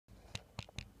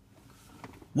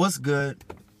What's good?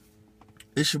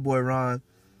 It's your boy Ron,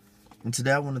 and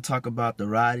today I want to talk about the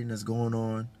rioting that's going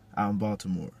on out in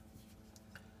Baltimore.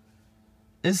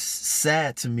 It's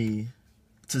sad to me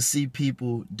to see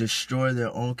people destroy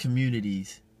their own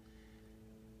communities.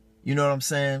 You know what I'm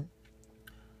saying?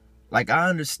 Like, I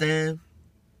understand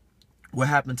what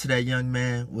happened to that young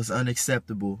man was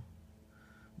unacceptable,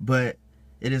 but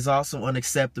it is also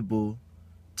unacceptable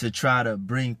to try to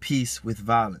bring peace with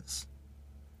violence.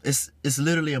 It's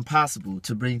literally impossible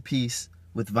to bring peace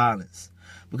with violence,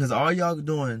 because all y'all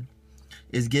doing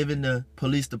is giving the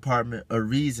police department a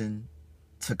reason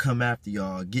to come after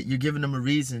y'all. You're giving them a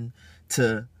reason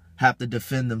to have to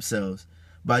defend themselves.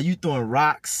 By you throwing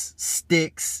rocks,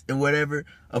 sticks, and whatever,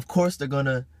 of course they're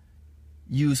gonna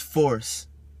use force,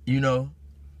 And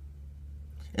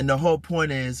the whole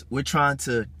point is we're trying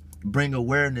to bring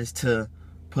awareness to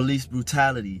police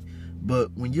brutality.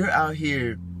 But when you're out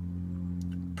here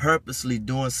purposely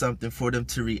doing something for them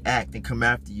to react and come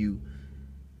after you,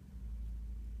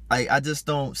 I just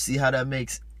don't see how that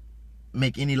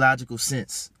make any logical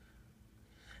sense.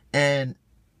 And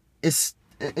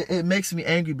it makes me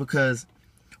angry because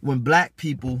when black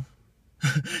people,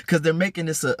 because they're making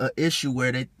this a issue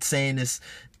where they're saying this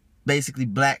basically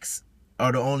blacks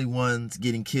are the only ones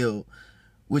getting killed,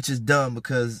 which is dumb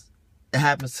because it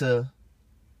happens to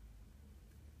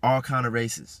all kind of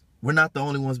races. We're not the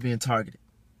only ones being targeted.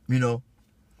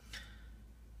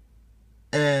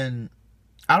 And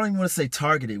I don't even want to say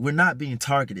targeted. We're not being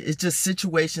targeted. It's just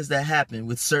situations that happen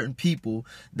with certain people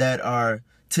that are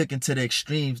taken to the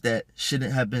extremes that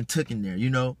shouldn't have been taken there,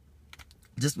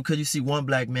 Just because you see one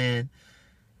black man,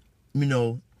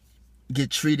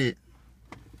 get treated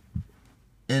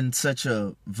in such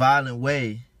a violent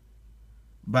way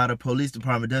by the police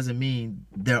department doesn't mean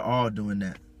they're all doing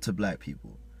that to black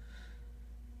people.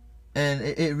 And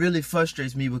it really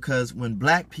frustrates me because when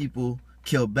black people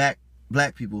kill black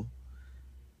people,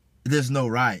 there's no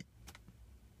riot.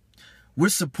 We're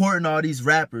supporting all these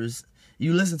rappers.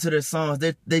 You listen to their songs,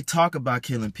 they talk about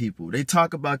killing people. They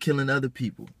talk about killing other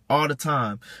people all the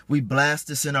time. We blast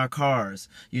this in our cars.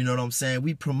 You know what I'm saying?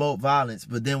 We promote violence,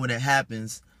 but then when it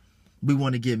happens, we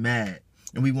want to get mad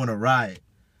and we want to riot.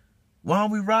 Why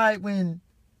don't we riot when,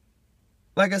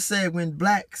 like I said, when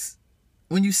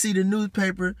you see the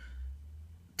newspaper,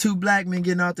 two black men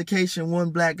get an altercation, one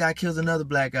black guy kills another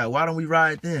black guy. Why don't we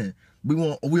riot then? We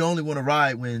only want to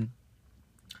riot when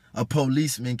a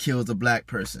policeman kills a black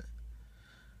person.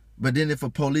 But then if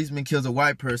a policeman kills a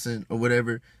white person or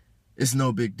whatever, it's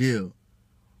no big deal.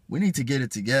 We need to get it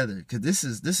together because this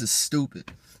is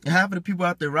stupid. And half of the people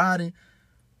out there rioting,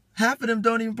 half of them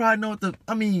don't even probably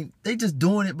know they just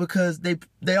doing it because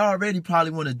they already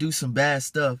probably want to do some bad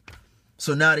stuff.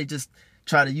 So now they just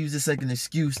try to use this like an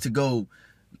excuse to go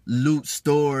loot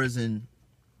stores and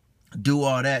do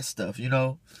all that stuff,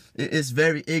 It's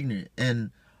very ignorant. And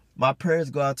my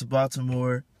prayers go out to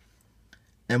Baltimore.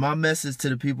 And my message to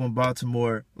the people in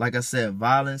Baltimore, like I said,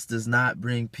 violence does not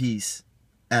bring peace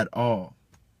at all.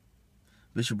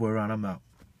 It's your boy Ron, I'm out.